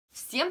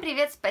Всем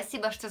привет!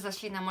 Спасибо, что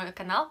зашли на мой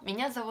канал.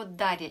 Меня зовут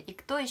Дарья, и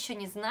кто еще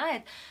не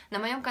знает, на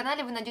моем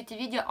канале вы найдете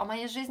видео о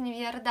моей жизни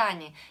в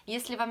Иордании.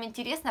 Если вам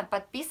интересно,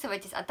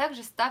 подписывайтесь, а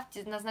также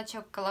ставьте на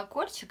значок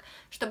колокольчик,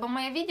 чтобы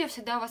мое видео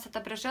всегда у вас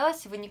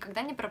отображалось, и вы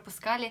никогда не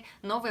пропускали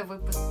новые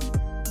выпуски.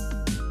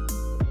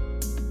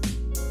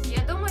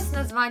 Я думаю, с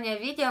названия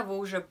видео вы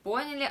уже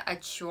поняли, о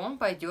чем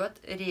пойдет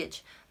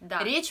речь.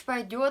 Да, речь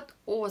пойдет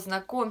о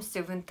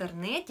знакомстве в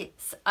интернете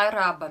с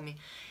арабами.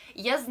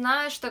 Я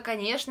знаю, что,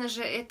 конечно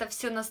же, это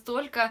все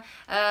настолько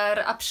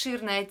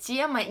обширная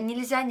тема,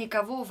 нельзя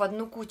никого в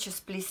одну кучу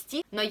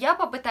сплести, но я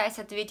попытаюсь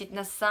ответить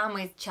на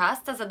самые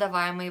часто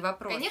задаваемые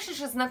вопросы. Конечно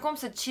же,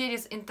 знакомство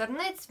через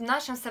интернет в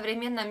нашем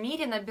современном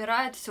мире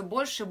набирает все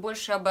больше и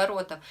больше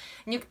оборотов.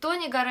 Никто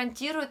не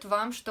гарантирует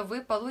вам, что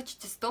вы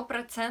получите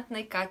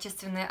стопроцентные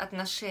качественные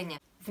отношения,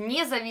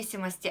 вне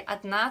зависимости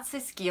от нации,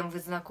 с кем вы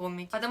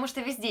знакомитесь. Потому что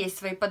везде есть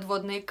свои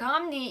подводные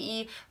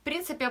камни, и, в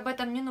принципе, об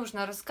этом не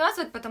нужно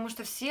рассказывать, потому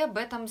что все об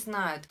этом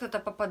знают. Кто-то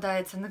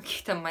попадается на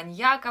каких-то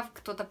маньяков,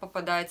 кто-то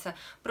попадается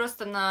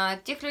просто на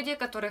тех людей,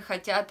 которые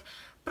хотят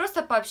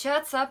просто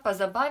пообщаться,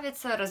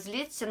 позабавиться,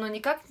 развлечься, но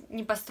никак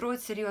не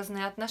построить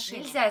серьезные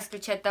отношения. Нельзя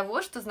исключать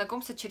того, что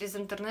знакомство через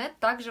интернет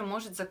также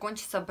может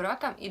закончиться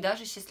браком и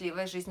даже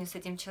счастливой жизнью с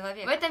этим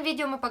человеком. В этом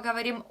видео мы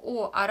поговорим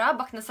о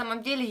арабах. На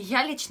самом деле,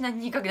 я лично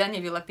никогда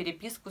не вела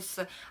переписку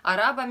с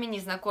арабами, не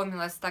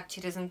знакомилась так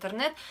через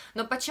интернет.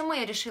 Но почему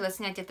я решила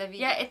снять это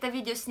видео? Я это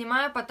видео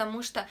снимаю,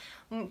 потому что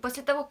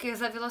после того, как я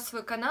завела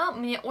свой канал,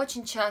 мне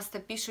очень часто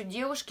пишут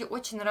девушки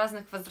очень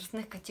разных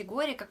возрастных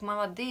категорий, как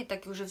молодые,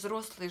 так и уже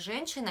взрослые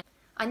женщины.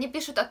 Они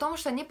пишут о том,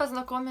 что они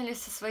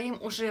познакомились со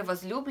своим уже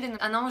возлюбленным,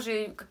 она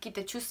уже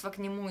какие-то чувства к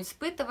нему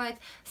испытывает,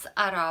 с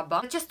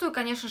арабом. Зачастую,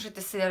 конечно же,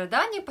 это с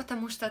Иордании,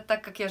 потому что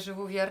так как я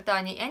живу в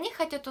Иордании, и они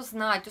хотят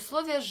узнать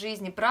условия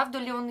жизни, правду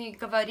ли он и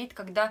говорит,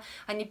 когда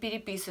они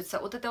переписываются.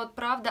 Вот это вот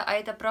правда, а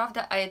это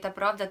правда, а это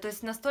правда. То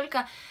есть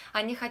настолько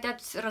они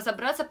хотят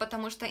разобраться,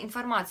 потому что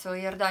информации о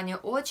Иордании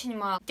очень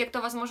мало. Те,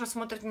 кто, возможно,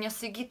 смотрит меня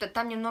с Египта,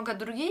 там немного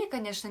другие,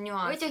 конечно,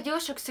 нюансы. У этих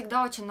девушек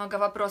всегда очень много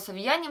вопросов.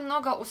 Я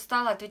немного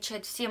устала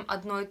отвечать всем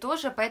одно и то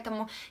же,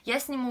 поэтому я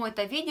сниму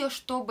это видео,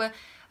 чтобы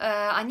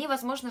они,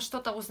 возможно,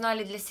 что-то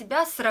узнали для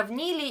себя,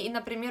 сравнили и,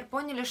 например,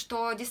 поняли,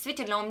 что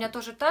действительно у меня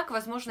тоже так,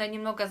 возможно, я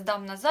немного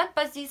сдам назад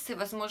позиции,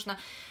 возможно,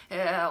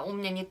 у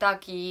меня не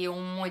так, и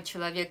мой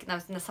человек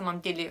на самом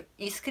деле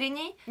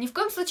искренний. Ни в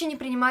коем случае не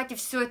принимайте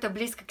все это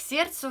близко к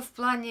сердцу, в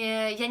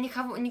плане, я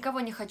никого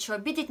не хочу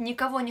обидеть,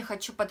 никого не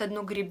хочу под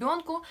одну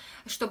гребенку,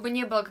 чтобы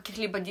не было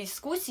каких-либо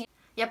дискуссий.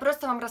 Я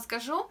просто вам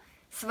расскажу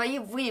свои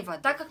выводы.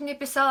 Так как мне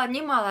писало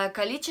немалое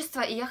количество,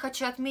 и я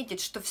хочу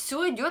отметить, что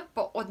все идет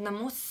по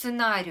одному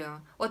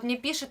сценарию. Вот мне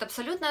пишут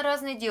абсолютно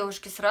разные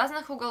девушки с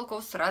разных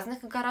уголков, с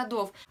разных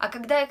городов. А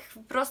когда их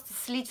просто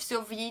слить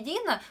все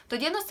воедино, то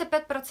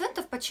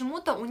 95%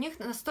 почему-то у них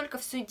настолько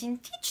все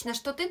идентично,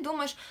 что ты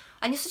думаешь,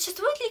 а не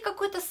существует ли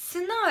какой-то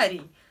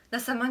сценарий на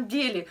самом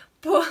деле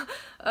по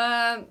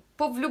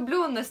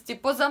влюбленности,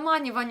 по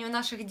заманиванию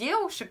наших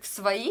девушек в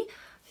свои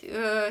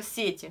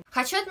сети.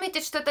 Хочу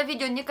отметить, что это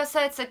видео не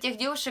касается тех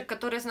девушек,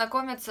 которые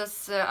знакомятся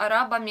с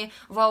арабами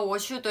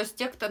воочию, то есть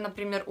тех, кто,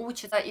 например,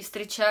 учится и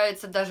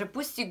встречается даже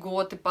пусть и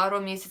год, и пару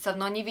месяцев,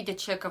 но они видят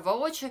человека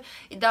воочию,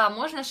 и да,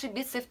 можно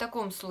ошибиться и в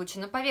таком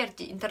случае, но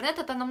поверьте, интернет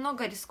это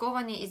намного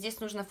рискованнее, и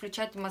здесь нужно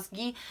включать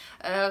мозги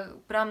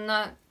прям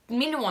на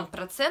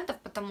 1000000%,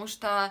 потому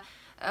что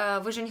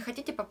вы же не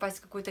хотите попасть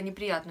в какую-то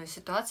неприятную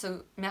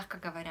ситуацию, мягко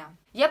говоря.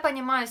 Я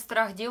понимаю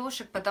страх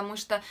девушек, потому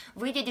что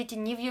вы едете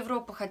не в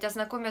Европу, хотя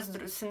знакомясь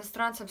с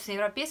иностранцем с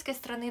европейской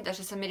страны,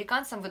 даже с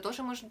американцем, вы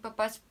тоже можете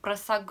попасть в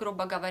просак,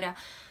 грубо говоря.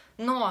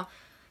 Но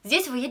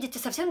здесь вы едете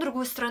в совсем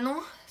другую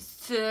страну,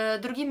 с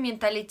другим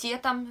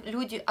менталитетом,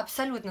 люди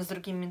абсолютно с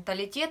другим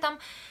менталитетом.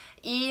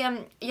 И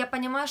я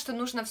понимаю, что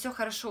нужно все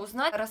хорошо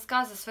узнать.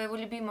 Рассказы своего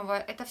любимого,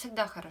 это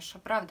всегда хорошо,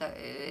 правда,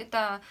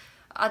 это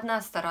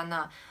одна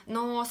сторона,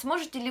 но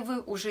сможете ли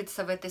вы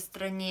ужиться в этой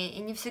стране,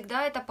 и не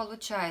всегда это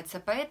получается,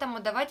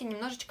 поэтому давайте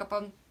немножечко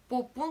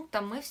по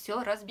пунктам мы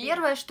все разберем.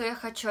 Первое, что я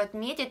хочу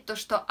отметить, то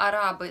что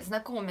арабы,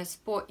 знакомясь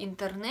по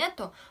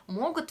интернету,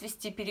 могут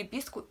вести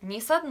переписку не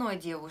с одной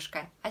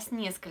девушкой, а с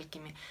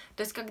несколькими.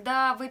 То есть,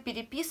 когда вы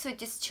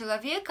переписываетесь с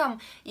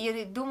человеком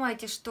и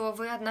думаете, что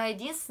вы одна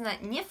единственная,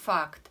 не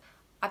факт.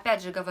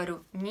 Опять же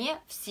говорю, не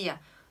все.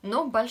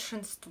 Но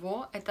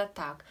большинство это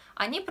так.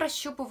 Они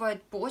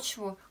прощупывают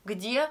почву,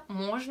 где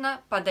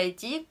можно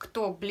подойти,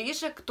 кто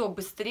ближе, кто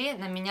быстрее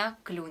на меня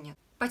клюнет.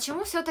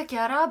 Почему все-таки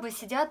арабы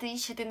сидят и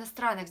ищут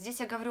иностранных? Здесь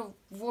я говорю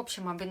в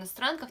общем об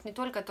иностранках, не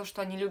только то,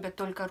 что они любят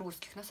только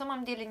русских. На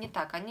самом деле не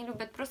так. Они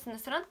любят просто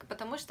иностранку,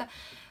 потому что,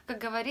 как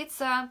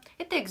говорится,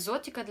 это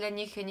экзотика для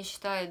них, и они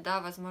считают, да,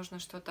 возможно,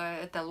 что-то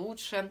это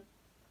лучше.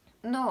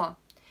 Но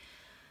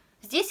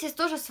здесь есть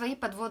тоже свои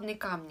подводные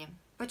камни.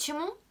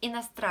 Почему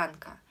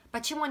иностранка?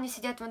 Почему они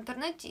сидят в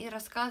интернете и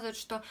рассказывают,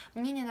 что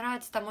мне не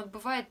нравится, там вот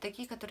бывают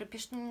такие, которые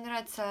пишут, мне не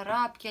нравятся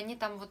арабки, они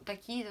там вот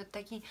такие, вот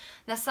такие.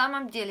 На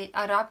самом деле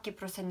арабки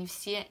просто не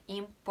все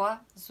им по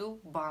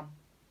зубам.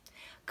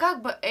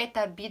 Как бы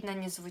это обидно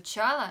ни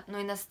звучало,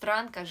 но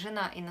иностранка,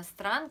 жена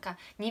иностранка,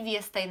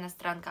 невеста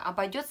иностранка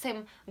обойдется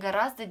им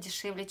гораздо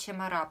дешевле,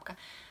 чем арабка.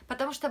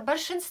 Потому что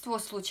большинство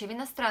случаев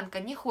иностранка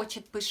не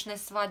хочет пышной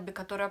свадьбы,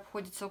 которая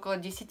обходится около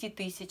 10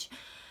 тысяч.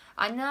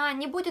 Она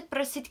не будет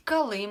просить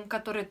колым,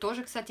 который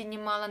тоже, кстати,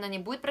 немало. Она не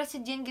будет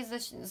просить деньги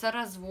за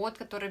развод,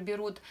 которые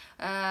берут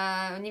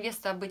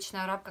невеста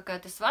обычно, арабка, когда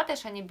ты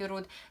сватаешь, они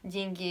берут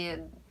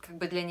деньги как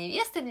бы для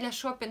невесты, для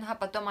шопинга,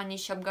 потом они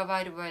еще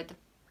обговаривают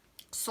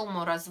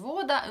сумму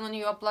развода, и он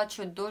ее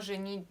оплачивает до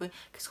женитьбы,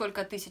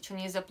 сколько тысяч он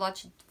ей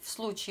заплатит в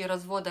случае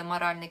развода,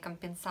 моральной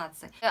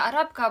компенсации.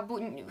 Арабка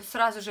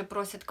сразу же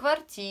просит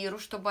квартиру,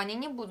 чтобы они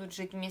не будут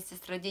жить вместе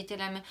с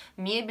родителями,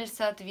 мебель,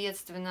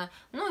 соответственно,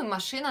 ну и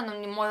машина,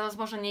 ну,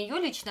 возможно, не ее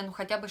лично, но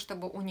хотя бы,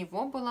 чтобы у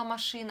него была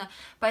машина.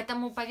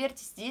 Поэтому,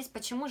 поверьте, здесь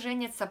почему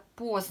женится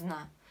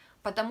поздно?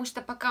 Потому что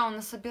пока он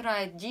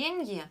насобирает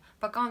деньги,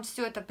 пока он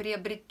все это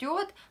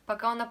приобретет,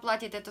 пока он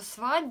оплатит эту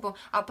свадьбу,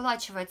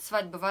 оплачивает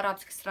свадьбы в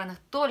арабских странах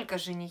только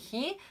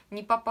женихи,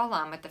 не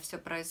пополам это все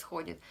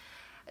происходит,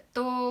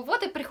 то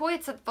вот и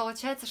приходится,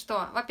 получается,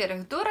 что,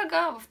 во-первых,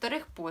 дорого,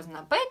 во-вторых,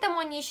 поздно. Поэтому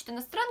они ищут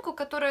иностранку,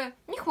 которая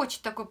не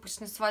хочет такой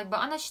пышной свадьбы.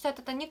 Она считает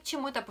это ни к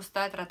чему, это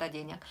пустая трата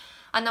денег.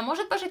 Она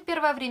может пожить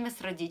первое время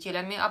с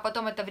родителями, а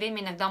потом это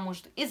время иногда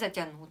может и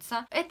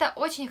затянуться. Это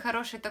очень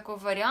хороший такой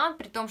вариант,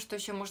 при том, что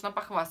еще можно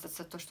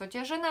похвастаться, то, что у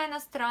тебя жена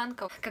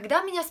иностранка.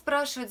 Когда меня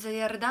спрашивают за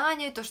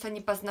Иорданию, то, что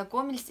они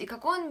познакомились, и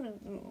какой он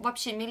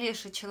вообще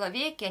милейший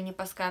человек, и они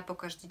по скайпу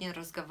каждый день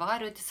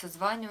разговаривают и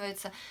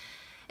созваниваются.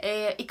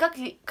 И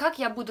как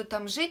я буду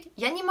там жить,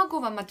 я не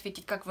могу вам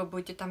ответить, как вы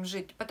будете там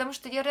жить, потому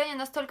что Иордания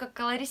настолько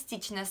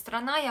колористичная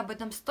страна, я об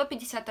этом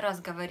 150 раз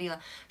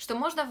говорила, что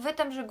можно в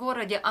этом же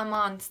городе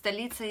Амман,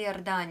 столица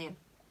Иордании,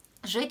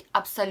 жить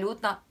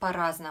абсолютно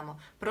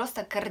по-разному,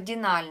 просто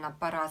кардинально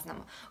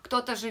по-разному.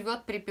 Кто-то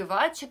живет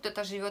припеваючи,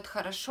 кто-то живет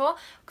хорошо,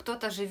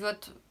 кто-то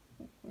живет,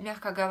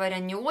 мягко говоря,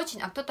 не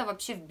очень, а кто-то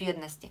вообще в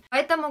бедности.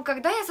 Поэтому,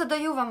 когда я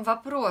задаю вам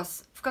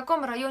вопрос, в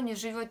каком районе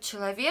живет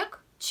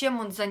человек,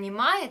 чем он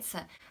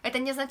занимается, это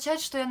не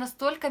означает, что я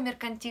настолько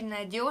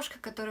меркантильная девушка,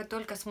 которая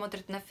только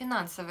смотрит на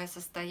финансовое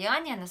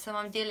состояние. На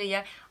самом деле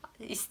я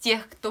из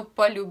тех, кто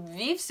по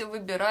любви все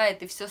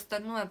выбирает и все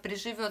остальное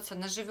приживется,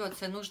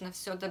 наживется, и нужно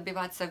все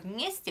добиваться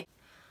вместе.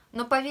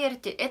 Но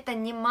поверьте, это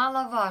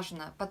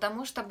немаловажно,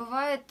 потому что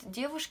бывает,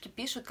 девушки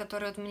пишут,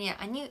 которые вот мне,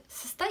 они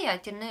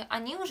состоятельные,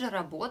 они уже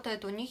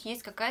работают, у них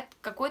есть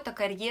какой-то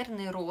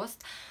карьерный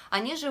рост,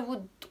 они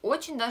живут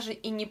очень даже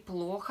и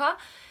неплохо.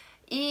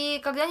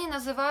 И когда они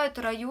называют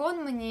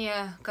район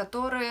мне,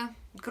 который,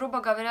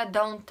 грубо говоря,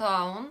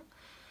 даунтаун,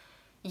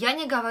 я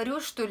не говорю,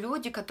 что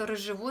люди, которые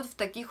живут в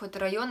таких вот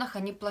районах,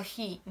 они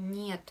плохие.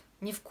 Нет,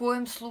 ни в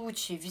коем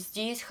случае.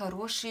 Везде есть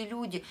хорошие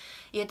люди.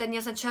 И это не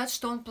означает,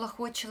 что он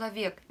плохой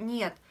человек.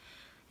 Нет.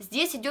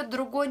 Здесь идет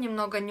другой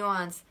немного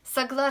нюанс.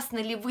 Согласны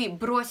ли вы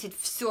бросить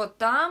все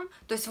там?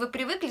 То есть вы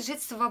привыкли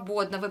жить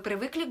свободно, вы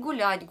привыкли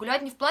гулять.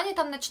 Гулять не в плане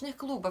там ночных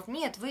клубов.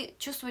 Нет, вы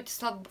чувствуете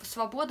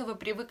свободу, вы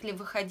привыкли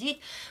выходить,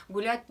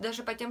 гулять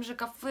даже по тем же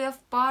кафе, в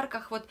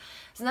парках. Вот,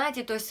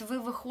 знаете, то есть вы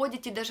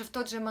выходите даже в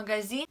тот же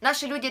магазин.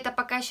 Наши люди это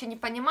пока еще не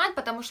понимают,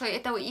 потому что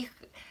это их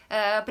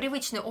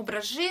привычный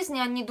образ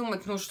жизни. Они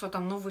думают, ну что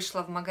там, ну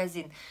вышла в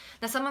магазин.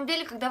 На самом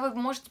деле, когда вы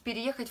можете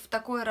переехать в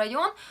такой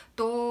район,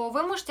 то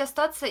вы можете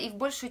остаться и в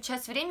большую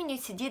часть времени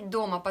сидеть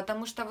дома,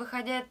 потому что,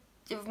 выходя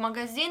в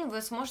магазин,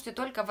 вы сможете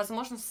только,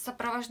 возможно, с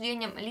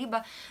сопровождением,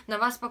 либо на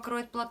вас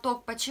покроет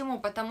платок. Почему?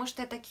 Потому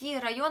что такие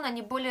районы,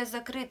 они более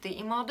закрыты,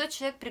 и молодой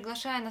человек,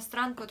 приглашая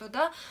иностранку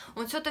туда,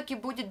 он все-таки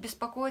будет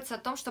беспокоиться о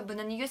том, чтобы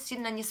на нее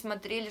сильно не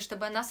смотрели,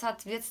 чтобы она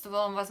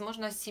соответствовала,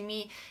 возможно,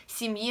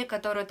 семье,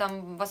 которая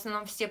там в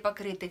основном все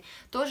покрыты.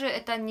 Тоже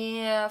это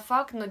не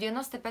факт, но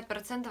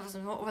 95%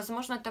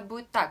 возможно это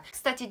будет так.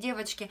 Кстати,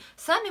 девочки,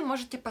 сами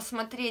можете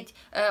посмотреть,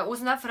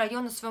 узнав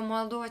районы своего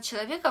молодого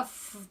человека,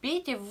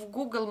 вбейте в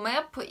Google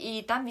Maps,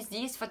 и там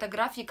везде есть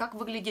фотографии, как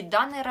выглядит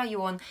данный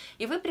район,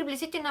 и вы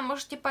приблизительно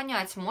можете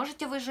понять,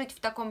 сможете вы жить в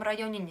таком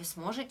районе, не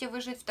сможете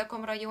вы жить в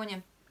таком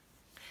районе.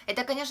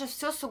 Это, конечно,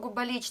 все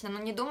сугубо лично, но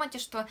не думайте,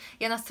 что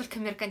я настолько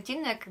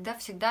меркантильная, когда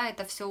всегда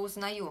это все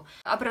узнаю.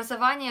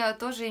 Образование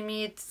тоже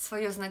имеет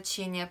свое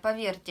значение,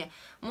 поверьте.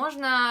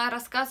 Можно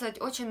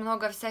рассказывать очень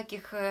много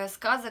всяких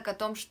сказок о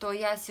том, что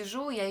я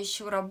сижу, я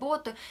ищу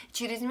работу,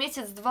 через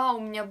месяц-два у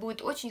меня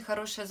будет очень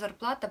хорошая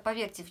зарплата.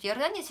 Поверьте, в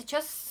Иордании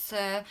сейчас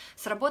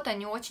с работой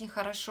не очень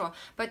хорошо.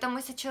 Поэтому,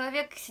 если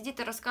человек сидит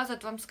и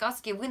рассказывает вам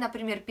сказки, вы,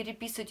 например,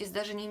 переписываетесь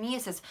даже не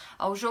месяц,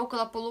 а уже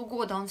около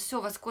полугода, он все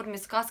вас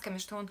кормит сказками,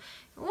 что он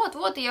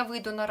вот-вот я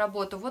выйду на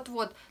работу,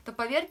 вот-вот, то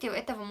поверьте,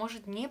 этого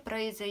может не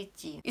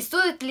произойти. И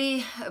стоит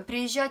ли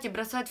приезжать и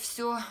бросать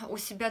все у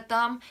себя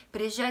там,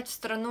 приезжать в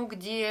страну,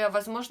 где,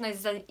 возможно,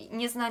 из-за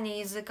незнания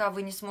языка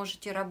вы не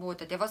сможете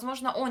работать, а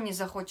возможно, он не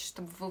захочет,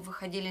 чтобы вы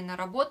выходили на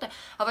работу,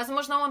 а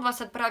возможно, он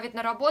вас отправит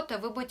на работу,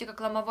 вы будете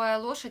как ломовая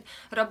лошадь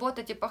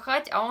работать и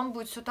пахать, а он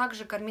будет все так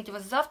же кормить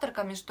вас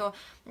завтраками, что,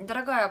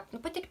 дорогая, ну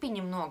потерпи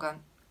немного.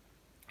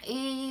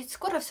 И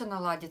скоро все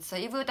наладится,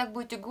 и вы так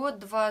будете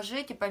год-два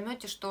жить и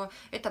поймете, что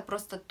это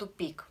просто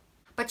тупик.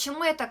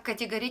 Почему я так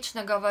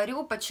категорично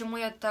говорю, почему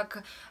я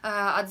так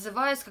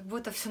отзываюсь, как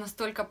будто все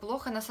настолько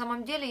плохо? На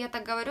самом деле я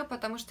так говорю,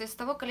 потому что из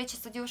того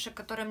количества девушек,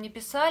 которые мне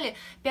писали,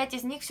 5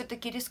 из них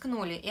все-таки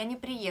рискнули, и они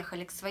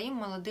приехали к своим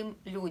молодым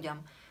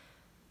людям.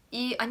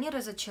 И они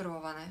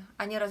разочарованы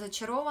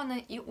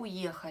и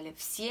уехали.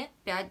 Все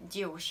 5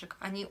 девушек.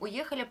 Они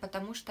уехали,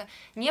 потому что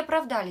не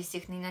оправдались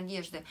их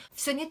надежды.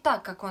 Все не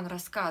так, как он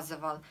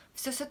рассказывал.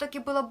 Все все-таки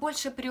было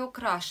больше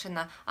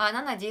приукрашено, а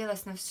она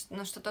надеялась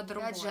на что-то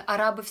другое. Опять же,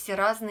 арабы все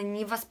разные,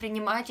 не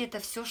воспринимайте это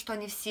все, что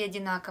они все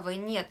одинаковые.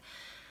 Нет.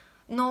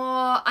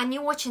 Но они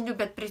очень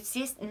любят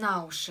присесть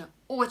на уши,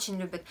 очень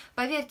любят.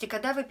 Поверьте,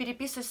 когда вы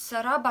переписываетесь с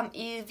арабом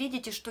и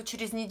видите, что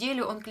через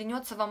неделю он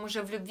клянется вам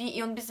уже в любви,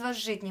 и он без вас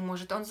жить не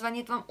может, он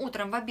звонит вам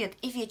утром, в обед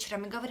и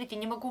вечером, и говорит: я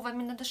не могу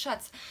вами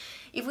надышаться.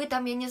 И вы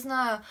там, я не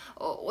знаю,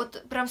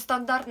 вот прям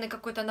стандартный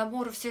какой-то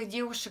набор у всех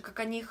девушек, как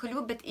они их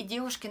любят, и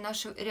девушки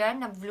наши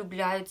реально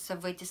влюбляются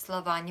в эти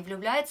слова, они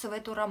влюбляются в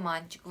эту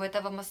романтику, в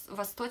этого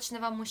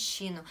восточного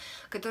мужчину,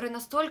 который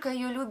настолько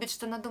ее любит,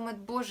 что она думает: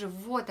 боже,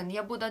 вот он,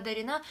 я буду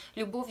одарена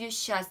любовью,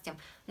 счастьем.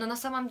 Но на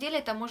самом деле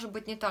это может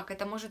быть не так,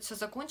 это может все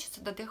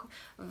закончиться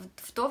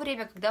в то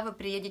время, когда вы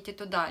приедете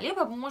туда.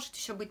 Либо может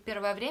еще быть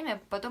первое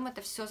время, потом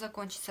это все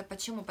закончится.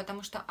 Почему?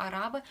 Потому что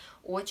арабы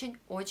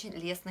очень-очень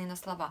лестные на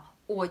слова,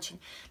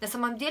 очень. На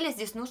самом деле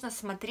здесь нужно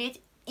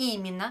смотреть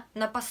именно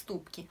на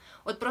поступки,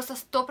 вот просто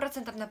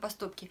 100% на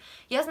поступки.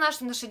 Я знаю,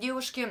 что наши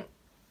девушки...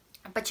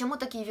 Почему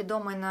такие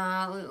ведомые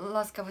на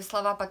ласковые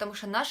слова? Потому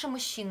что наши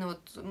мужчины,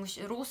 вот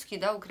русские,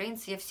 да,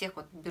 украинцы, я всех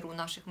вот беру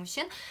наших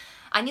мужчин,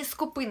 они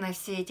скупы на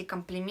все эти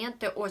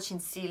комплименты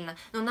очень сильно.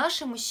 Но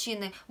наши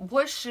мужчины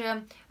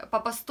больше по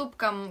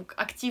поступкам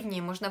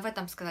активнее, можно в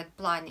этом сказать,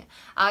 плане.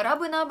 А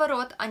арабы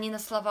наоборот, они на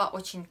слова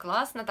очень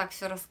классно, так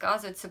все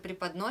рассказывают, все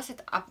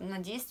преподносят, а на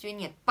действие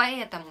нет.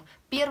 Поэтому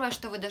первое,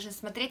 что вы должны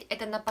смотреть,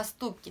 это на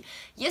поступки.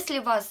 Если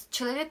вас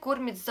человек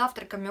кормит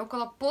завтраками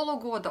около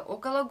полугода,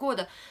 около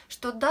года,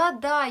 что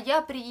да,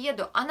 я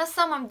приеду, а на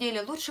самом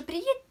деле лучше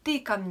приедь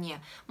ты ко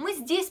мне, мы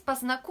здесь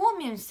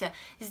познакомимся,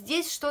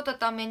 здесь что-то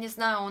там, я не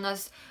знаю, у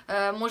нас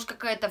может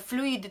какая-то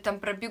флюиды там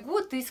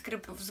пробегут, искры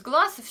с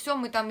глаз, и все,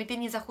 мы там, и ты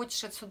не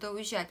захочешь отсюда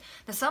уезжать.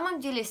 На самом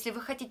деле, если вы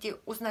хотите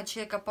узнать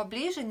человека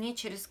поближе, не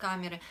через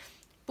камеры,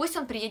 пусть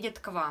он приедет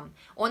к вам,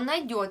 он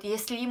найдет,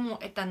 если ему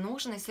это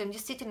нужно, если он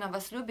действительно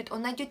вас любит,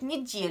 он найдет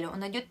неделю, он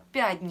найдет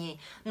 5 дней,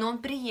 но он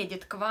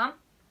приедет к вам,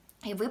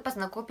 и вы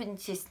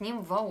познакомитесь с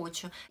ним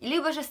воочию.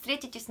 Либо же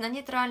встретитесь на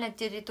нейтральной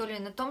территории,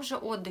 на том же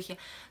отдыхе.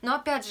 Но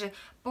опять же,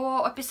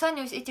 по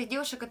описанию этих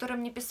девушек, которые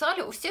мне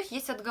писали, у всех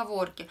есть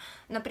отговорки.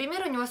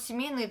 Например, у него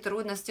семейные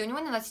трудности, у него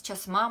надо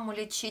сейчас маму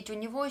лечить, у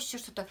него еще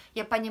что-то.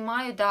 Я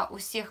понимаю, да, у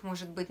всех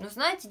может быть. Но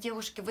знаете,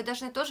 девушки, вы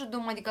должны тоже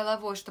думать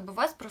головой, чтобы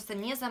вас просто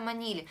не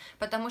заманили.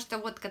 Потому что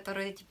вот,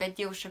 которые эти 5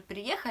 девушек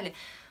приехали,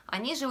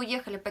 они же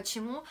уехали.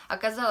 Почему?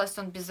 Оказалось,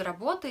 он без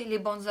работы,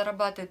 либо он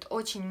зарабатывает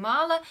очень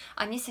мало,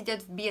 они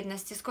сидят в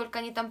бедности. Сколько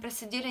они там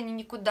просидели, они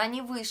никуда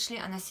не вышли,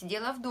 она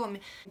сидела в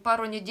доме.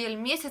 Пару недель,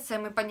 месяца, и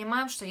мы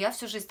понимаем, что я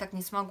всю жизнь так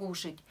не смогу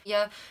жить.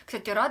 Я,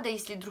 кстати, рада,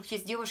 если вдруг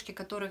есть девушки, у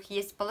которых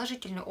есть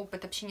положительный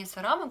опыт общения с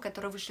арабом,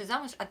 которые вышли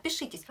замуж,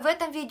 отпишитесь. В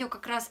этом видео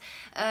как раз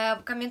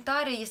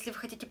комментарии, если вы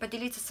хотите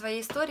поделиться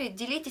своей историей,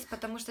 делитесь,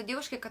 потому что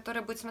девушки,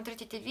 которые будут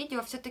смотреть эти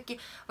видео, все-таки,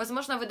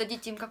 возможно, вы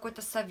дадите им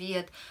какой-то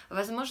совет,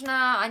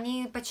 возможно,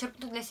 они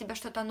почерпнут для себя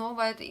что-то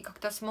новое и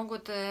как-то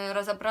смогут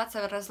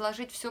разобраться,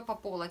 разложить все по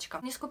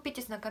полочкам. Не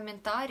скупитесь на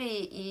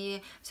комментарии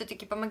и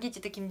все-таки помогите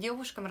таким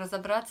девушкам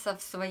разобраться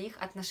в своих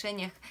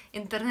отношениях,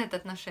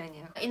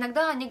 интернет-отношениях.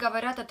 Иногда они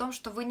говорят о том,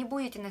 что вы не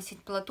будете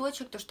носить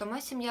платочек, то что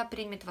моя семья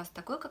примет вас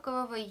такой,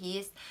 какого вы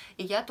есть,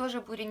 и я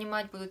тоже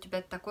принимать буду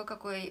тебя такой,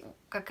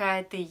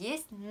 какая ты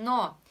есть,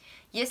 но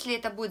если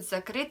это будет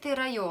закрытый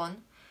район,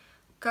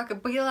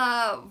 как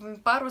было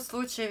пару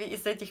случаев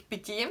из этих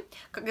 5,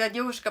 когда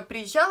девушка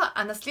приезжала,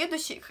 а на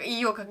следующих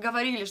ее, как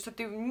говорили, что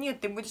ты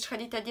будешь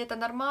ходить одета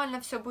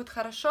нормально, все будет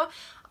хорошо,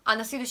 а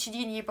на следующий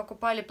день ей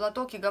покупали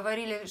платок и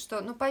говорили,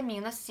 что, ну пойми,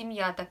 у нас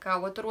семья такая,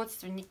 вот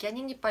родственники,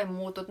 они не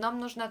поймут, тут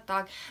нам нужно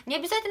так. Не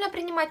обязательно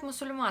принимать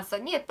мусульманство,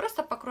 нет,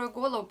 просто покрой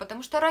голову,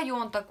 потому что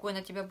район такой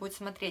на тебя будет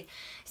смотреть.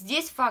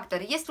 Здесь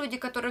фактор, есть люди,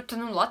 которые,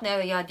 ну ладно,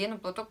 я одену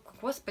платок,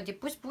 господи,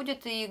 пусть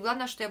будет, и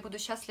главное, что я буду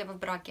счастлива в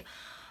браке.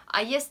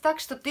 А есть так,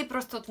 что ты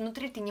просто вот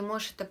внутри ты не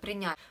можешь это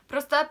принять.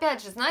 Просто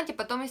опять же, знаете,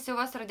 потом, если у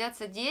вас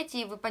родятся дети,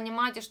 и вы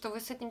понимаете, что вы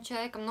с этим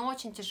человеком, ну,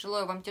 очень тяжело,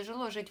 и вам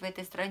тяжело жить в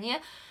этой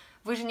стране,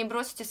 вы же не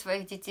бросите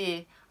своих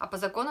детей, а по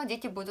закону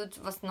дети будут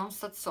в основном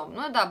с отцом.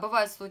 Ну да,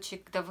 бывают случаи,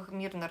 когда вы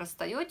мирно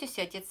расстаетесь,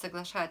 и отец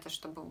соглашается,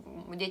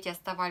 чтобы дети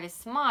оставались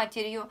с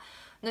матерью.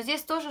 Но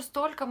здесь тоже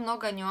столько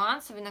много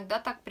нюансов, иногда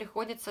так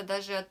приходится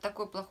даже от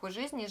такой плохой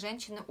жизни,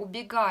 женщины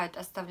убегают,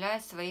 оставляя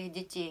своих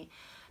детей.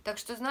 Так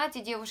что,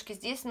 знаете, девушки,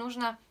 здесь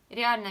нужно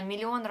реально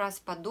миллион раз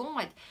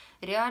подумать,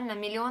 реально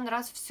миллион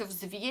раз все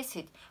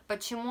взвесить.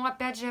 Почему,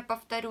 опять же, я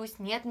повторюсь,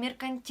 нет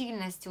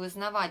меркантильности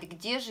узнавать,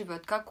 где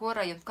живет, какой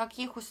район, в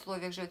каких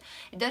условиях живет.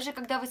 И даже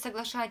когда вы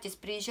соглашаетесь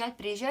приезжать,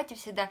 приезжайте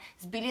всегда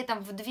с билетом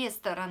в 2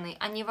 стороны,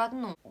 а не в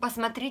одну.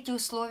 Посмотрите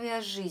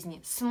условия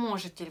жизни.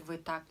 Сможете ли вы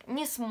так?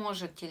 Не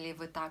сможете ли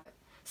вы так?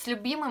 С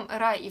любимым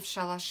рай и в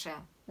шалаше.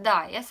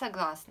 Да, я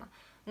согласна.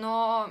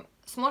 Но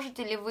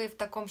сможете ли вы в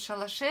таком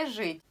шалаше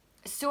жить?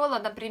 Села,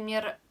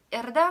 например,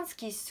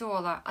 иорданские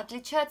села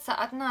отличаются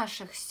от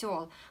наших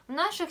сел. В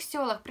наших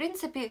селах, в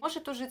принципе,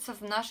 может ужиться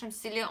в нашем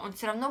селе, он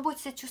все равно будет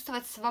себя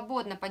чувствовать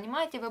свободно,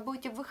 понимаете? Вы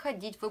будете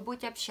выходить, вы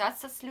будете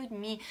общаться с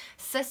людьми,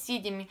 с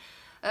соседями,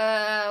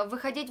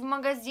 выходить в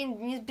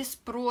магазин не без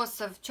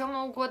спроса, в чем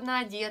угодно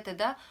одеты,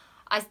 да?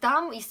 А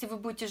там, если вы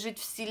будете жить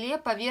в селе,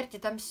 поверьте,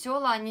 там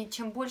села, они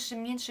чем больше,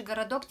 меньше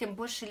городок, тем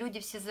больше люди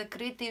все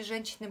закрытые,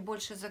 женщины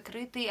больше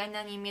закрытые,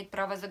 она не имеет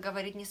права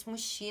заговорить ни с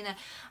мужчиной,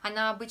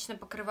 она обычно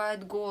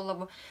покрывает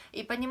голову.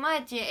 И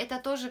понимаете, это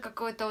тоже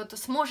какое-то вот,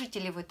 сможете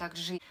ли вы так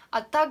жить?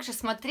 А также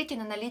смотрите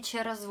на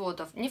наличие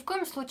разводов. Ни в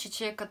коем случае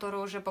человек, который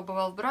уже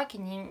побывал в браке,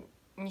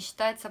 не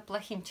считается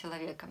плохим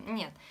человеком,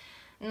 нет.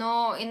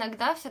 Но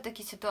иногда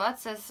все-таки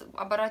ситуация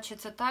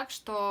оборачивается так,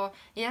 что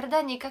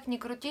Иордания, как ни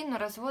крути, но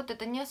развод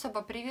это не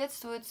особо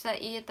приветствуется,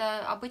 и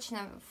это обычно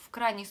в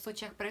крайних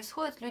случаях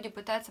происходит. Люди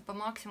пытаются по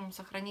максимуму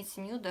сохранить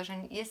семью, даже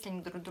если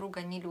они друг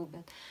друга не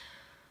любят.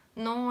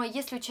 Но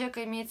если у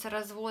человека имеется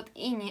развод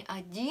и не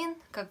один,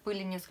 как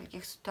были в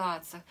нескольких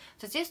ситуациях,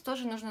 то здесь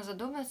тоже нужно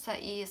задуматься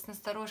и с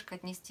насторожкой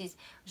отнестись.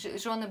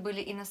 Жены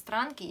были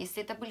иностранки,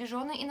 если это были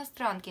жены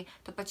иностранки,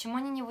 то почему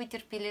они не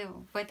вытерпели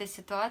в этой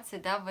ситуации,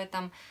 да,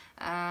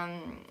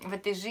 в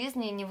этой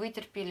жизни, не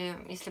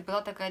вытерпели, если была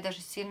такая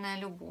даже сильная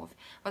любовь.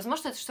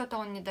 Возможно, это что-то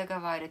он не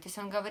договаривает.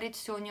 Если он говорит,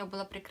 все у нее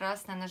было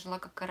прекрасно, она жила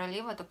как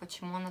королева, то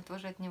почему она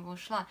тоже от него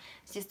ушла?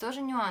 Здесь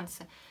тоже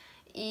нюансы.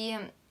 И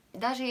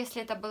даже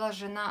если это была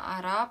жена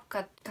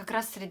арабка, как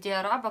раз среди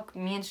арабок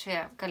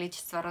меньшее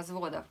количество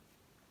разводов.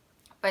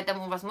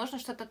 Поэтому, возможно,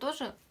 что-то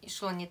тоже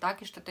шло не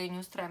так, и что-то ее не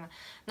устраивало.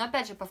 Но,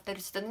 опять же,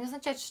 повторюсь, это не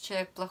означает, что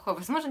человек плохой.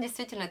 Возможно,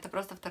 действительно, это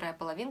просто вторая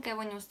половинка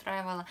его не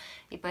устраивала,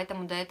 и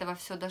поэтому до этого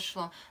все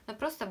дошло. Но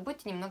просто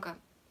будьте немного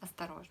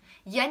осторожны.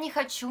 Я не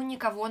хочу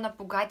никого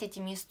напугать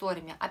этими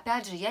историями.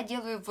 Опять же, я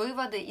делаю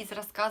выводы из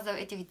рассказов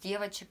этих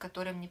девочек,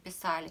 которые мне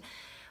писали.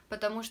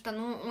 Потому что,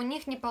 у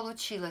них не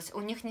получилось, у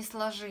них не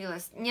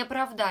сложилось, не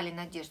оправдали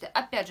надежды.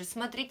 Опять же,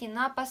 смотрите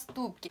на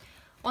поступки.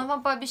 Он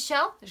вам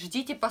пообещал,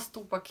 ждите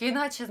поступок,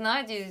 иначе,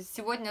 знаете,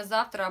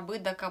 сегодня-завтра абы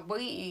да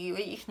кабы, и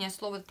ихнее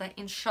слово это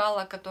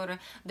иншалла, которое,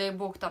 дай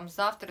бог, там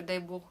завтра, дай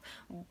бог,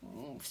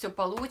 все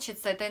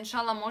получится, это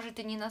иншалла может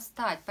и не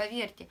настать,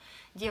 поверьте.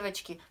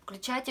 Девочки,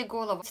 включайте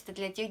голову, это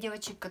для тех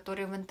девочек,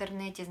 которые в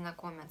интернете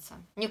знакомятся.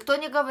 Никто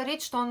не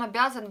говорит, что он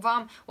обязан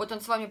вам, вот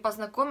он с вами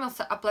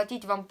познакомился,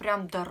 оплатить вам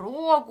прям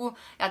дорогу,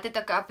 а ты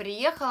такая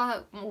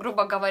приехала,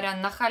 грубо говоря,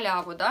 на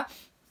халяву, да,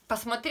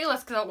 посмотрела,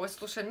 сказала, ой,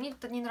 слушай, мне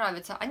это не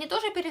нравится. Они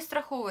тоже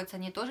перестраховываются,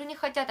 они тоже не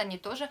хотят, они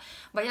тоже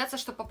боятся,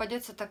 что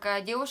попадется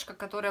такая девушка,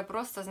 которая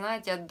просто,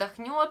 знаете,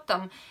 отдохнет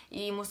там и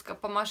ему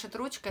помашет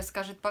ручкой,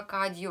 скажет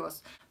пока,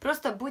 адьос.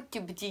 Просто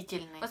будьте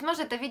бдительны.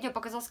 Возможно, это видео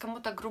показалось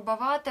кому-то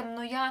грубоватым,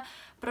 но я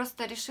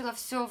просто решила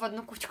все в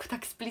одну кучку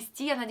так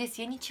сплести. Я надеюсь,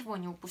 я ничего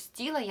не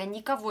упустила, я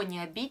никого не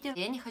обидела.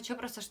 Я не хочу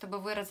просто, чтобы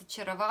вы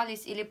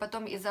разочаровались или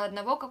потом из-за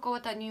одного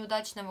какого-то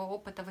неудачного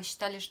опыта вы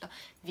считали, что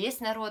весь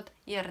народ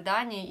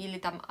Иордании или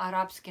там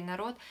арабский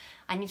народ,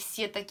 они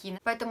все такие.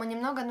 Поэтому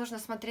немного нужно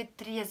смотреть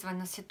трезво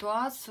на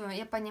ситуацию.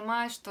 Я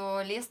понимаю,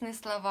 что лестные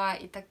слова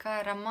и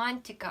такая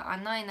романтика,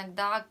 она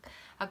иногда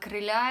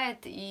окрыляет,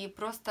 и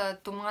просто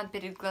туман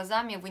перед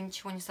глазами, вы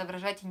ничего не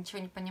соображаете,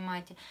 ничего не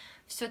понимаете.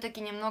 Все-таки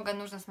немного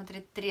нужно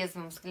смотреть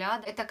трезвым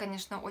взглядом. Это,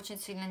 конечно, очень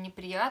сильно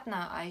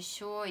неприятно, а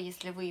еще,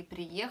 если вы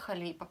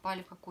приехали и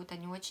попали в какую-то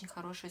не очень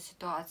хорошую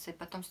ситуацию, и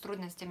потом с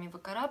трудностями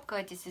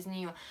выкарабкаетесь из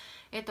нее,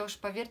 это уж,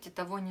 поверьте,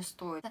 того не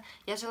стоит.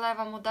 Я желаю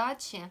вам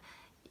удачи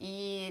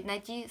и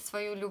найти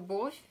свою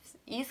любовь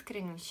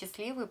искреннюю,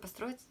 счастливую,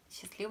 построить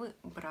счастливый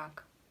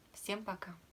брак. Всем пока!